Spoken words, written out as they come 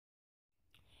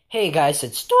Hey guys,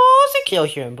 it's DoozyKiddo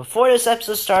here, and before this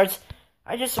episode starts,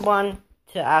 I just want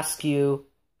to ask you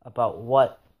about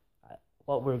what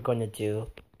we're gonna do,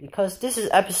 because this is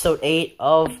episode 8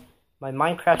 of my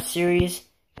Minecraft series,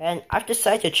 and I've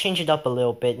decided to change it up a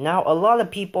little bit. Now, a lot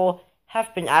of people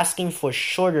have been asking for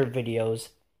shorter videos,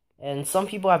 and some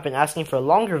people have been asking for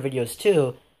longer videos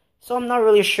too, so I'm not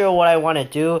really sure what I want to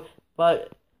do,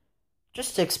 but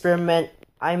just to experiment,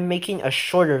 I'm making a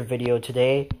shorter video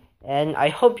today. And I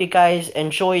hope you guys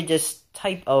enjoy this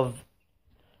type of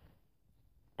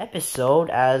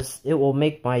episode, as it will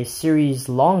make my series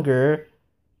longer.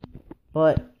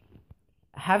 But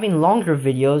having longer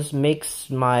videos makes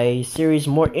my series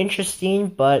more interesting,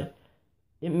 but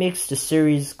it makes the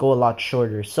series go a lot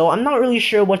shorter. So I'm not really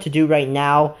sure what to do right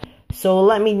now. So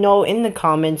let me know in the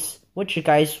comments what you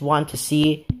guys want to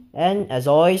see. And as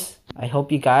always, I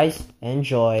hope you guys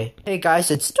enjoy. Hey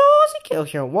guys, it's DoozyKiddo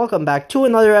here, and welcome back to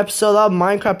another episode of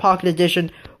Minecraft Pocket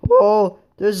Edition. Oh,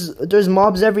 there's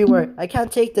mobs everywhere. I can't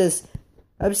take this.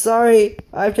 I'm sorry.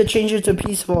 I have to change it to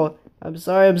peaceful. I'm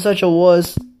sorry, I'm such a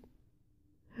wuss.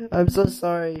 I'm so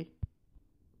sorry.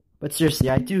 But seriously,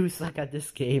 I do suck at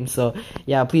this game, so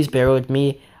yeah, please bear with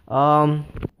me.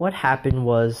 What happened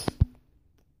was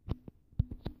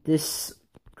this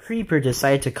creeper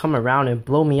decided to come around and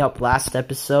blow me up last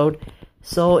episode.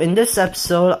 So in this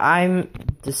episode, I'm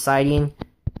deciding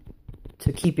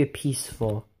to keep it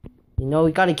peaceful. You know,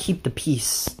 we gotta keep the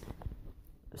peace.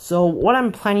 So what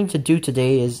I'm planning to do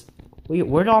today is... Wait,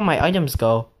 where'd all my items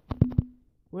go?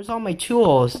 Where's all my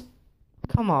tools?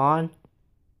 Come on.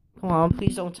 Come on,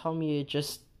 please don't tell me it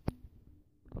just...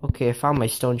 Okay, I found my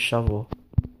stone shovel.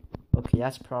 Okay,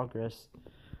 that's progress.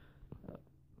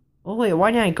 Oh wait, why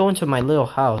didn't I go into my little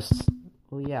house?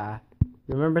 Oh yeah.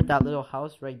 Remember that little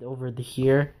house right over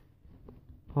here?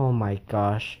 Oh my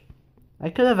gosh. I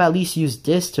could have at least used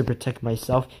this to protect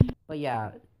myself. But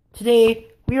yeah, today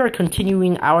we are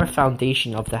continuing our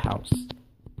foundation of the house.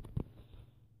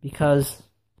 Because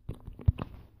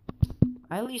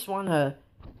I at least want to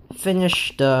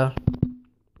finish the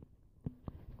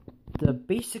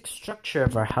basic structure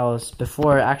of our house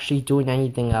before actually doing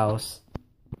anything else.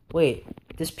 Wait,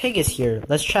 this pig is here.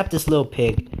 Let's trap this little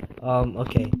pig.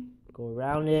 Okay. Go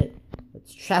around it.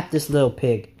 Let's trap this little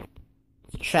pig.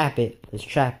 Let's trap it. Let's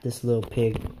trap this little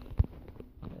pig.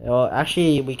 Well,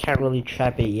 actually, we can't really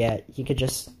trap it yet. He could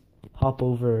just hop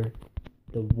over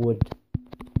the wood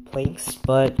planks,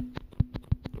 but,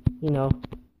 you know,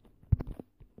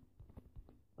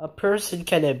 a person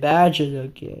can imagine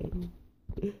again.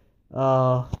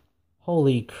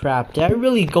 Holy crap. Did I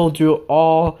really go through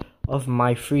all of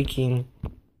my freaking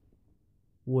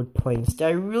wood planks? Did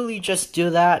I really just do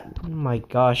that? Oh my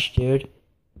gosh, dude.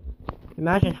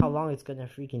 Imagine how long it's gonna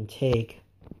freaking take.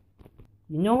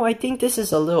 You know, I think this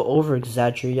is a little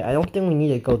over-exaggerated. I don't think we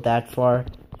need to go that far.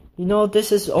 You know,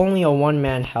 this is only a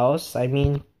one-man house. I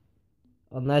mean,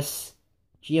 unless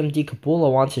GMD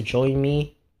Kabula wants to join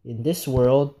me in this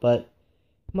world, but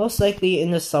most likely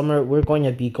in the summer, we're going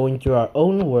to be going through our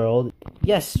own world.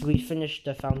 Yes, we finished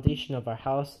the foundation of our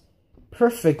house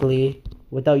perfectly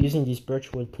without using these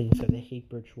birchwood planks, because I hate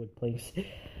birchwood planks.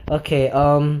 Okay,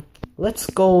 let's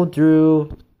go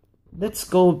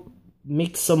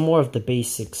make some more of the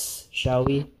basics, shall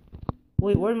we?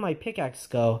 Wait, where'd my pickaxe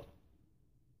go?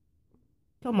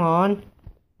 Come on.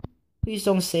 Please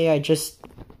don't say I just...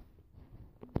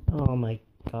 Oh my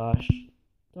gosh.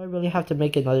 Do I really have to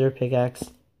make another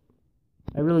pickaxe?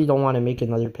 I really don't want to make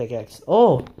another pickaxe.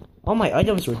 Oh! All my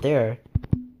items were there.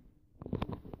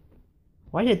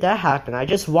 Why did that happen? I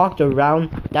just walked around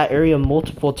that area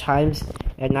multiple times,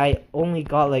 and I only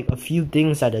got like a few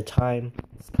things at a time.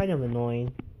 It's kind of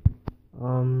annoying.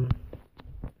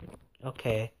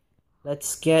 Okay.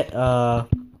 Let's get,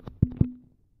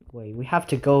 wait, we have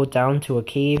to go down to a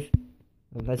cave.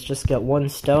 Let's just get one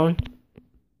stone.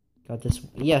 Got this,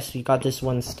 yes, we got this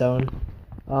one stone.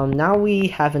 Now we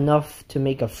have enough to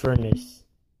make a furnace.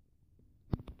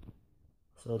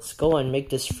 So let's go and make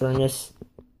this furnace.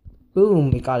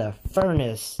 Boom, we got a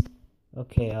furnace.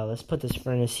 Okay, let's put this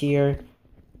furnace here.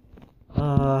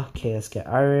 Okay, let's get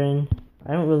iron.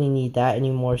 I don't really need that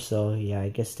anymore, so yeah, I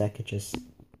guess that could just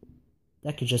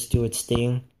do its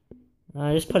thing.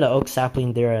 Just put an oak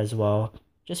sapling there as well,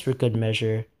 just for good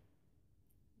measure.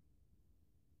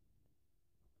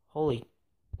 Holy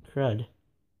crud.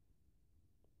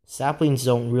 Saplings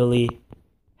don't really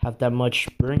have that much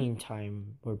burning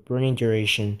time or burning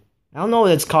duration. I don't know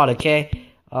what it's called, okay?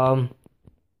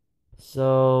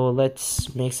 So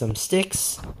let's make some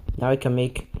sticks. Now we can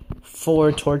make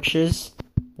 4 torches.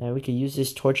 And we can use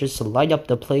these torches to light up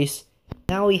the place.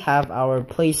 Now we have our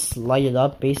place lighted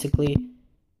up, basically.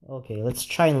 Okay, let's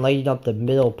try and lighten up the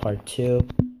middle part too.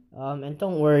 And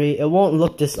don't worry, it won't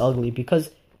look this ugly because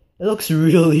it looks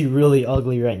really, really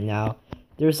ugly right now.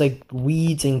 There's like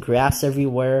weeds and grass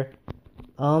everywhere.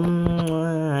 We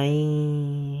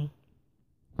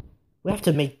have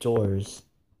to make doors.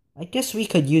 I guess we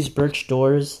could use birch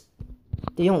doors.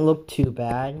 They don't look too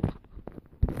bad.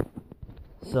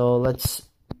 So let's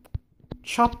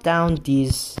chop down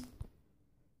these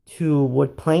 2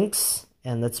 wood planks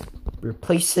and let's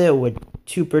replace it with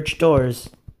 2 birch doors.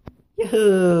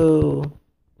 Yahoo!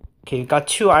 Okay, we got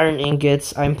 2 iron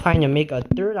ingots. I'm planning to make a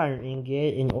 3rd iron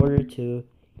ingot in order to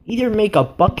either make a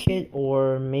bucket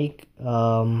or make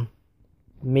an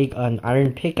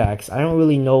iron pickaxe. I don't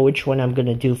really know which one I'm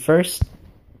gonna do first.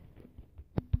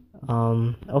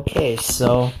 Okay,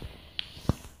 so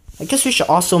I guess we should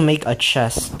also make a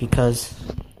chest because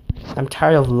I'm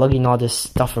tired of lugging all this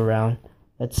stuff around.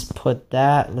 Let's put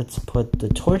that, let's put the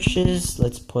torches,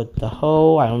 let's put the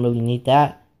hoe, I don't really need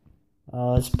that.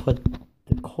 Let's put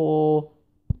the coal,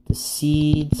 the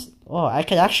seeds. Oh, I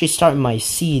could actually start my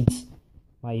seeds,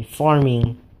 my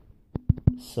farming.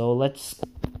 So let's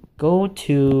go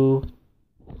to,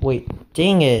 wait,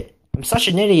 dang it, I'm such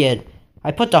an idiot.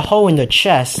 I put the hoe in the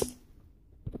chest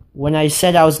when I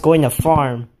said I was going to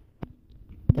farm.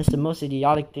 That's the most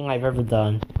idiotic thing I've ever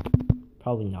done.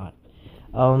 Probably not.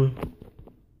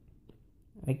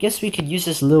 I guess we could use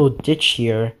this little ditch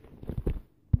here.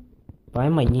 But I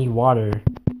might need water.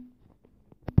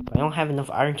 But I don't have enough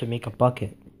iron to make a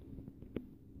bucket.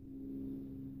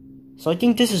 So I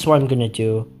think this is what I'm gonna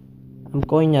do. I'm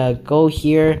going to go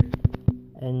here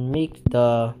and make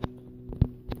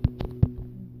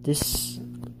this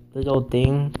little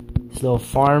thing, this little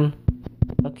farm.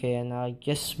 Okay, and I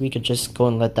guess we could just go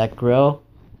and let that grow.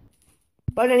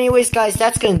 But anyways, guys,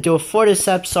 that's gonna do it for this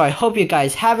episode. I hope you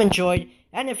guys have enjoyed.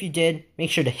 And if you did, make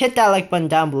sure to hit that like button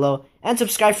down below and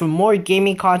subscribe for more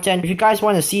gaming content. If you guys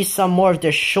want to see some more of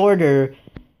the shorter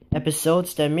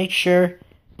episodes, then make sure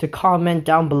to comment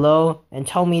down below and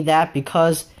tell me that,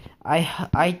 because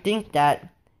I think that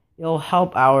it'll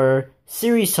help our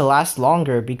series to last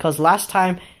longer, because last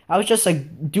time I was just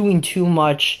like doing too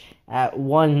much at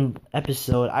one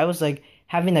episode. I was like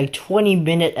having like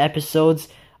 20-minute episodes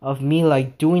of me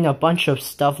like doing a bunch of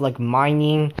stuff like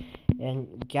mining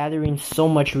and gathering so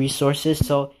much resources.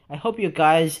 So I hope you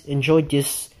guys enjoyed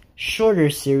this shorter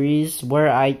series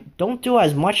where I don't do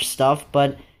as much stuff,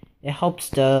 but it helps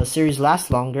the series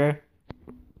last longer.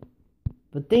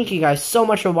 But thank you guys so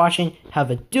much for watching.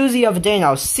 Have a doozy of a day, and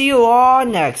I'll see you all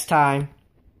next time.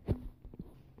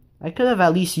 I could have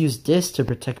at least used this to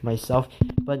protect myself,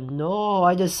 but no,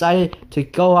 I decided to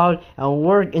go out and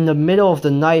work in the middle of the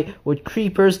night with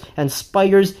creepers and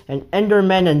spiders and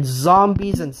endermen and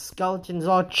zombies and skeletons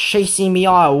all chasing me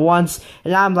all at once,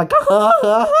 and I'm like,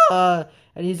 and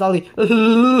he's all like,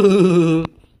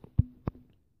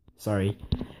 sorry.